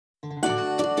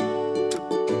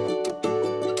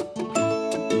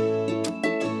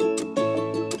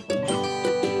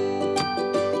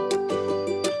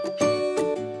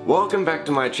Welcome back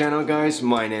to my channel, guys.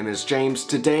 My name is James.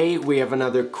 Today we have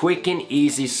another quick and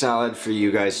easy salad for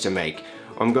you guys to make.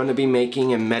 I'm going to be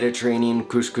making a Mediterranean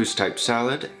couscous type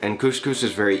salad, and couscous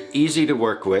is very easy to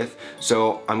work with,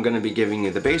 so I'm going to be giving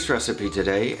you the base recipe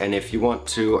today, and if you want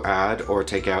to add or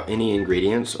take out any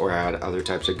ingredients or add other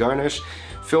types of garnish,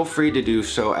 feel free to do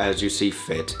so as you see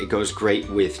fit. It goes great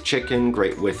with chicken,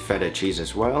 great with feta cheese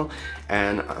as well,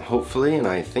 and hopefully, and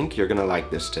I think you're going to like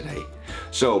this today.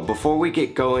 So before we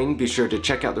get going, be sure to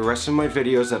check out the rest of my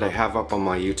videos that I have up on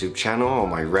my YouTube channel, all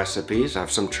my recipes. I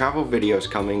have some travel videos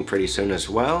coming pretty soon as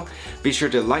well. Be sure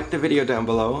to like the video down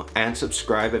below and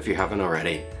subscribe if you haven't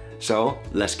already. So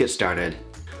let's get started.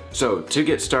 So to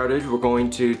get started, we're going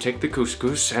to take the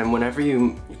couscous, and whenever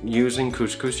you're using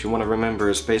couscous, you want to remember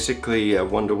it's basically a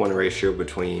 1-to-1 ratio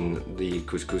between the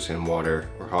couscous and water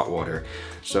or hot water.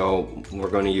 So we're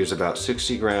going to use about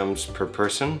 60 grams per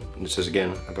person. This is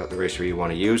again about the ratio you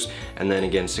want to use, and then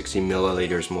again 60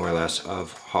 milliliters more or less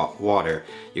of hot water.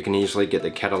 You can easily get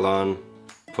the kettle on,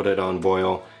 put it on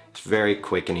boil. It's very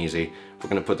quick and easy. We're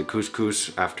going to put the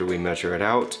couscous after we measure it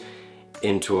out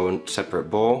into a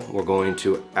separate bowl. We're going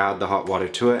to add the hot water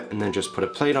to it and then just put a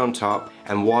plate on top,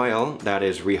 and while that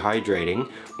is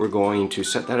rehydrating, we're going to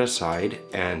set that aside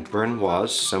and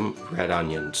brunoise some red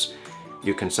onions.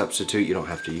 You can substitute, you don't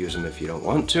have to use them if you don't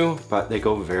want to, but they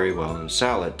go very well in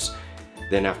salads.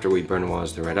 Then after we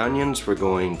brunoise the red onions, we're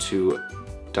going to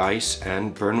dice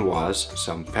and brunoise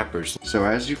some peppers. So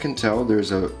as you can tell,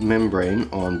 there's a membrane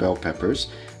on bell peppers,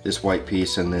 this white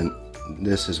piece and then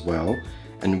this as well.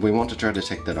 And we want to try to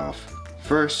take that off.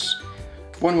 First,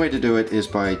 one way to do it is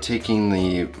by taking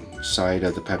the side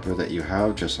of the pepper that you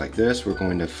have, just like this. We're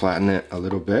going to flatten it a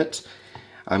little bit.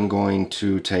 I'm going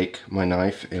to take my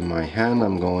knife in my hand.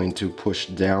 I'm going to push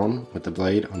down with the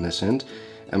blade on this end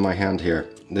and my hand here.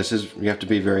 You have to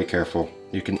be very careful.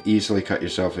 You can easily cut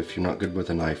yourself if you're not good with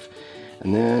a knife.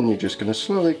 And then you're just going to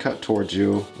slowly cut towards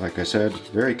you, like I said,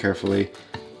 very carefully.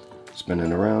 Spin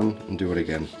it around and do it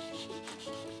again.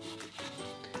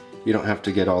 You don't have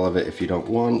to get all of it if you don't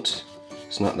want.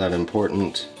 It's not that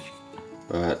important,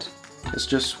 but it's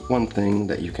just one thing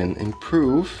that you can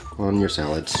improve on your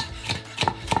salads.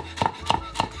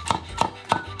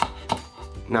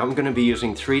 Now I'm going to be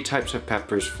using 3 types of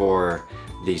peppers for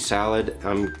the salad.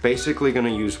 I'm basically going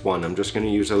to use one. I'm just going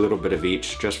to use a little bit of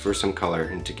each just for some color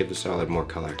and to give the salad more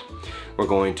color. We're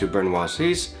going to brunoise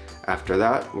these. After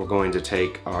that, we're going to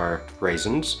take our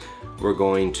raisins. We're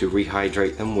going to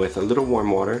rehydrate them with a little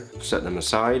warm water, set them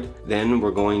aside. Then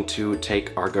we're going to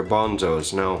take our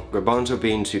garbanzos. Now, garbanzo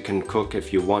beans you can cook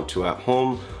if you want to at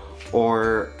home,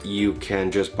 or you can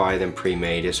just buy them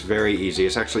pre-made. It's very easy.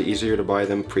 It's actually easier to buy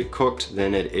them pre-cooked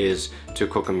than it is to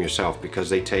cook them yourself, because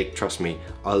they take, trust me,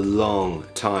 a long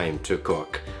time to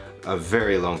cook. A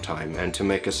very long time. And to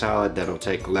make a salad that'll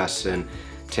take less than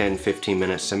 10-15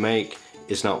 minutes to make,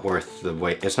 it's not worth the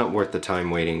wait. It's not worth the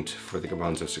time waiting for the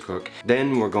garbanzos to cook.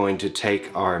 Then we're going to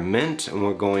take our mint and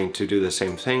we're going to do the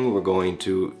same thing. We're going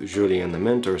to julienne the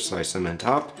mint, or slice the mint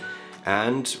up,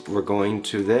 and we're going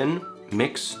to then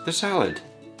mix the salad.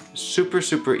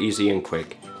 Super easy and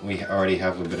quick. We already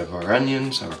have a bit of our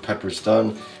onions, our peppers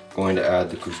done. We're going to add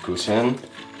the couscous in.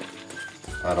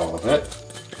 Add all of it.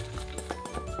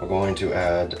 We're going to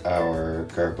add our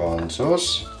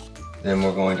garbanzos. Then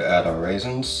we're going to add our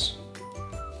raisins.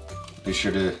 Be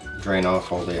sure to drain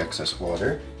off all the excess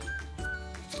water.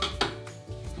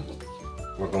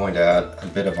 We're going to add a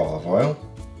bit of olive oil.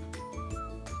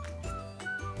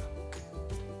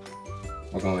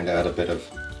 We're going to add a bit of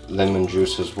lemon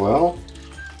juice as well.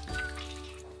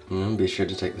 Be sure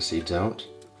to take the seeds out.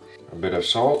 A bit of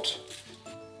salt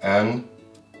and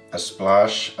a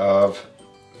splash of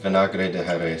vinagre de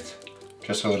Jerez.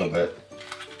 Just a little bit.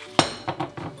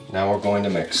 Now we're going to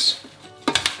mix.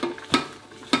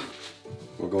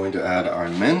 We're going to add our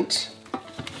mint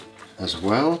as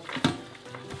well.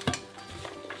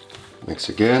 Mix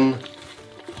again.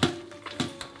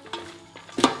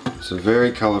 It's a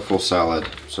very colorful salad,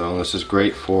 so this is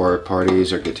great for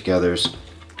parties or get-togethers.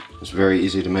 It's very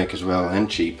easy to make as well, and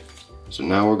cheap. So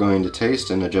now we're going to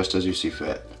taste and adjust as you see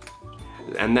fit.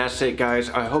 And that's it, guys.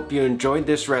 I hope you enjoyed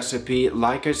this recipe.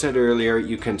 Like I said earlier,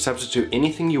 you can substitute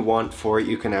anything you want for it.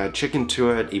 You can add chicken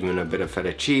to it, even a bit of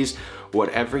feta cheese,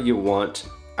 whatever you want,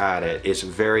 add it. It's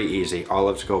very easy.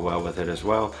 Olives go well with it as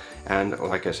well. And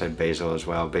like I said, basil as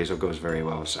well. Basil goes very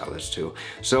well with salads too.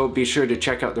 So be sure to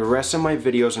check out the rest of my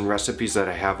videos and recipes that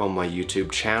I have on my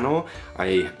YouTube channel.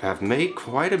 I have made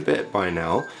quite a bit by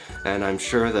now, and I'm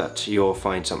sure that you'll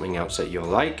find something else that you'll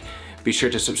like. Be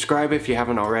sure to subscribe if you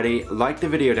haven't already, like the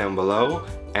video down below,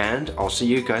 and I'll see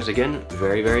you guys again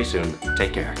very soon.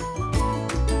 Take care.